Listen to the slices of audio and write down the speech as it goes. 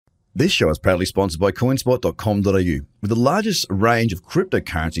This show is proudly sponsored by coinspot.com.au, with the largest range of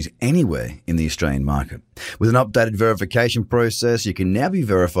cryptocurrencies anywhere in the Australian market. With an updated verification process, you can now be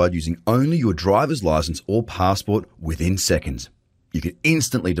verified using only your driver's license or passport within seconds. You can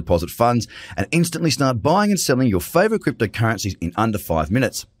instantly deposit funds and instantly start buying and selling your favorite cryptocurrencies in under 5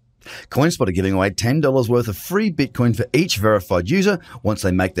 minutes. CoinSpot are giving away $10 worth of free Bitcoin for each verified user once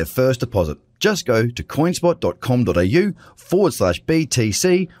they make their first deposit. Just go to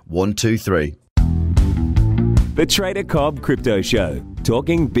coinspot.com.au/BTC123. The Trader Cobb Crypto Show,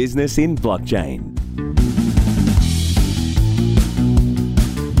 talking business in blockchain.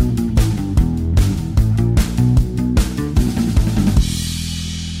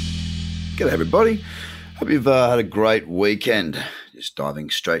 G'day everybody. Hope you've had a great weekend. Just diving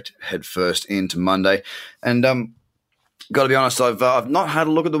straight headfirst into Monday. And got to be honest, I've not had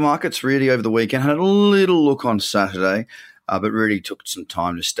a look at the markets really over the weekend. Had a little look on Saturday, but really took some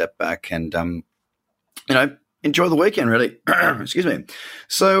time to step back and, enjoy the weekend, really. Excuse me.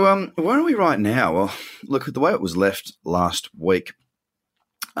 So where are we right now? Well, look, the way it was left last week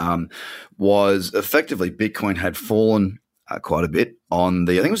was effectively Bitcoin had fallen quite a bit on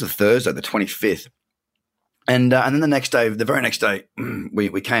I think it was the Thursday, the 25th. And then the very next day,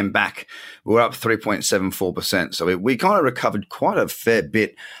 we came back. We were up 3.74%. So we kind of recovered quite a fair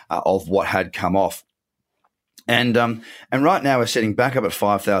bit of what had come off. And right now we're sitting back up at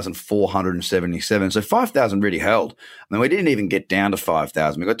 5,477. So 5,000 really held. I mean, we didn't even get down to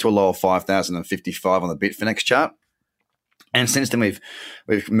 5,000. We got to a low of 5,055 on the Bitfinex chart. And since then, we've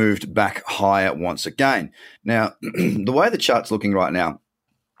moved back higher once again. Now, the way the chart's looking right now,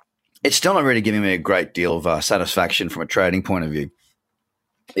 it's still not really giving me a great deal of satisfaction from a trading point of view.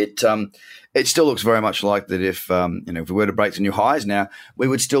 It still looks very much like that if we were to break the new highs now, we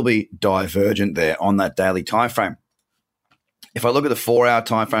would still be divergent there on that daily time frame. If I look at the 4-hour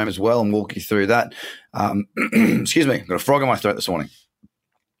time frame as well and walk you through that, excuse me, I've got a frog in my throat this morning.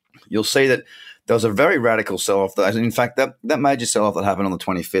 You'll see that there was a very radical sell-off. In fact, that major sell-off that happened on the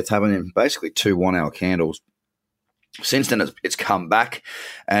 25th happened in basically 2 1-hour candles. Since then, it's come back,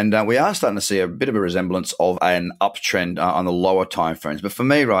 and we are starting to see a bit of a resemblance of an uptrend on the lower time frames. But for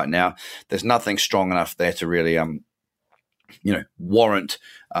me right now, there's nothing strong enough there to really, warrant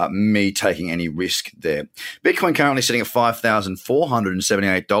me taking any risk there. Bitcoin currently sitting at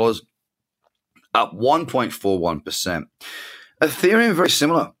 $5,478, up 1.41%. Ethereum, very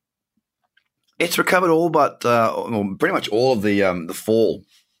similar. It's recovered all but pretty much all of the fall.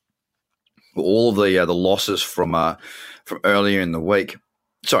 All of the losses from earlier in the week,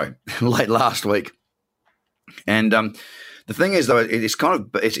 late last week, and the thing is though, it's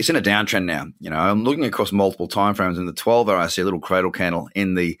it's in a downtrend now. I'm looking across multiple time frames. In the 12-hour, I see a little cradle candle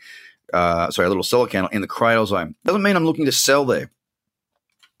in a little seller candle in the cradle zone. Doesn't mean I'm looking to sell there.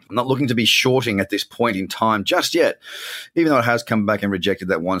 I'm not looking to be shorting at this point in time just yet, even though it has come back and rejected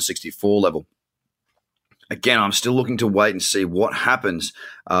that 164 level. Again, I'm still looking to wait and see what happens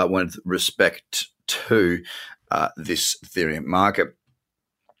with respect to this Ethereum market.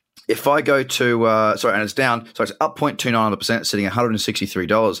 If I go to, and it's down, so it's up 0.29%, sitting at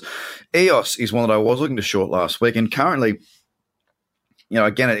 $163. EOS is one that I was looking to short last week, and currently,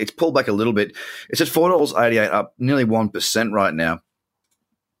 again, it's pulled back a little bit. It's at $4.88, up nearly 1% right now.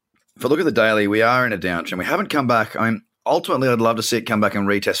 If I look at the daily, we are in a downtrend. We haven't come back. Ultimately, I'd love to see it come back and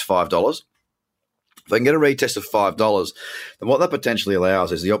retest $5. If I can get a retest of $5, then what that potentially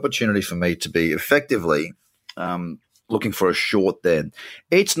allows is the opportunity for me to be effectively looking for a short there.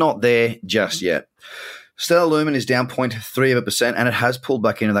 It's not there just yet. Stellar Lumen is down 0.3%, and it has pulled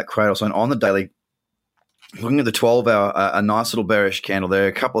back into that cradle. So on the daily, looking at the 12-hour, a nice little bearish candle there.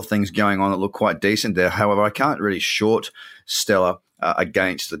 A couple of things going on that look quite decent there. However, I can't really short Stellar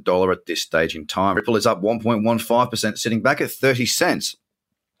against the dollar at this stage in time. Ripple is up 1.15%, sitting back at 30 cents.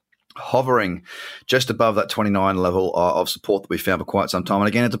 Hovering just above that 29 level of support that we found for quite some time. And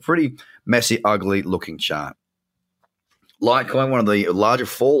again, it's a pretty messy, ugly looking chart. Litecoin, one of the larger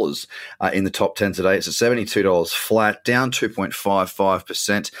fallers in the top 10 today. It's at $72 flat, down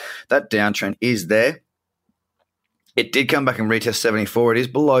 2.55%. That downtrend is there. It did come back and retest 74. It is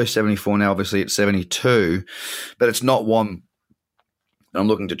below 74 now, obviously at 72, but it's not one I'm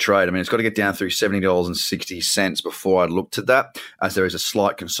looking to trade. It's got to get down through $70.60 before I'd look to that, as there is a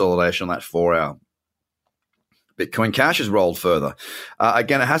slight consolidation on that 4-hour. Bitcoin Cash has rolled further.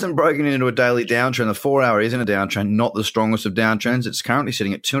 Again, it hasn't broken into a daily downtrend. The 4-hour is in a downtrend, not the strongest of downtrends. It's currently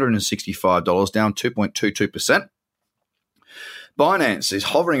sitting at $265, down 2.22%. Binance is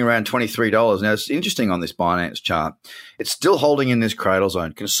hovering around $23. Now, it's interesting on this Binance chart. It's still holding in this cradle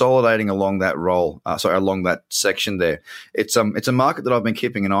zone, consolidating along that along that section there. It's a market that I've been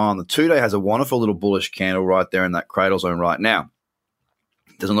keeping an eye on. The 2-day has a wonderful little bullish candle right there in that cradle zone right now.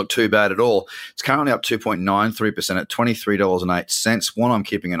 Doesn't look too bad at all. It's currently up 2.93% at $23.08. One I'm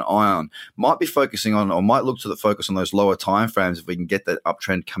keeping an eye on. Might be focusing on, or might look to the focus on those lower time frames if we can get that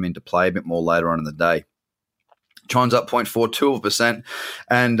uptrend come into play a bit more later on in the day. Tron's up 0.42%,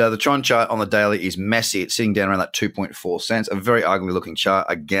 and the Tron chart on the daily is messy. It's sitting down around that 2.4 cents. A very ugly looking chart,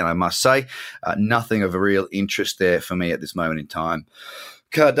 again, I must say. Nothing of a real interest there for me at this moment in time.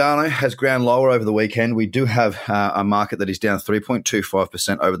 Cardano has ground lower over the weekend. We do have a market that is down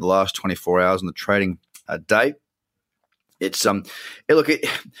 3.25% over the last 24 hours on the trading day. It's there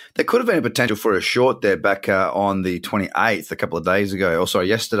could have been a potential for a short there back on the 28th, a couple of days ago,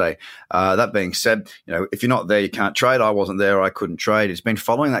 yesterday. That being said, if you're not there, you can't trade. I wasn't there, I couldn't trade. It's been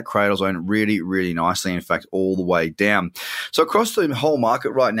following that cradle zone really, really nicely. In fact, all the way down. So across the whole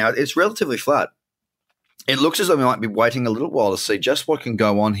market right now, it's relatively flat. It looks as though we might be waiting a little while to see just what can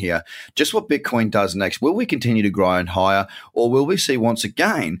go on here, just what Bitcoin does next. Will we continue to grind higher, or will we see once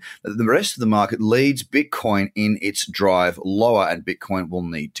again that the rest of the market leads Bitcoin in its drive lower and Bitcoin will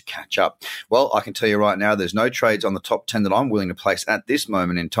need to catch up? Well, I can tell you right now, there's no trades on the top 10 that I'm willing to place at this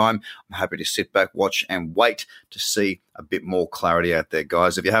moment in time. I'm happy to sit back, watch, and wait to see a bit more clarity out there,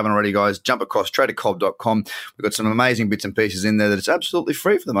 guys. If you haven't already, guys, jump across tradercobb.com. We've got some amazing bits and pieces in there that it's absolutely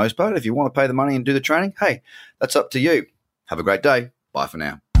free for the most part. If you want to pay the money and do the training, hey, that's up to you. Have a great day. Bye for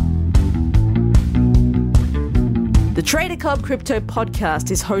now. The Trader Cobb Crypto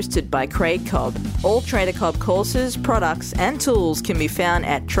Podcast is hosted by Craig Cobb. All Trader Cobb courses, products, and tools can be found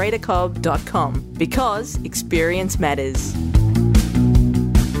at tradercobb.com because experience matters.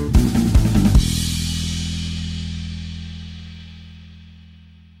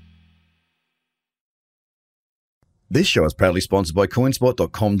 This show is proudly sponsored by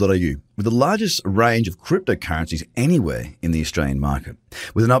coinspot.com.au, with the largest range of cryptocurrencies anywhere in the Australian market.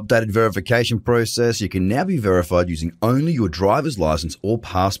 With an updated verification process, you can now be verified using only your driver's license or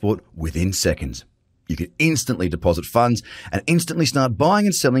passport within seconds. You can instantly deposit funds and instantly start buying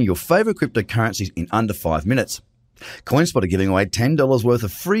and selling your favorite cryptocurrencies in under 5 minutes. CoinSpot are giving away $10 worth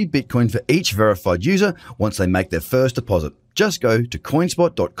of free Bitcoin for each verified user once they make their first deposit. Just go to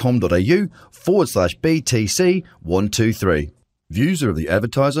coinspot.com.au/BTC123. Views are of the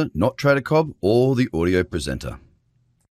advertiser, not Trader Cobb or the audio presenter.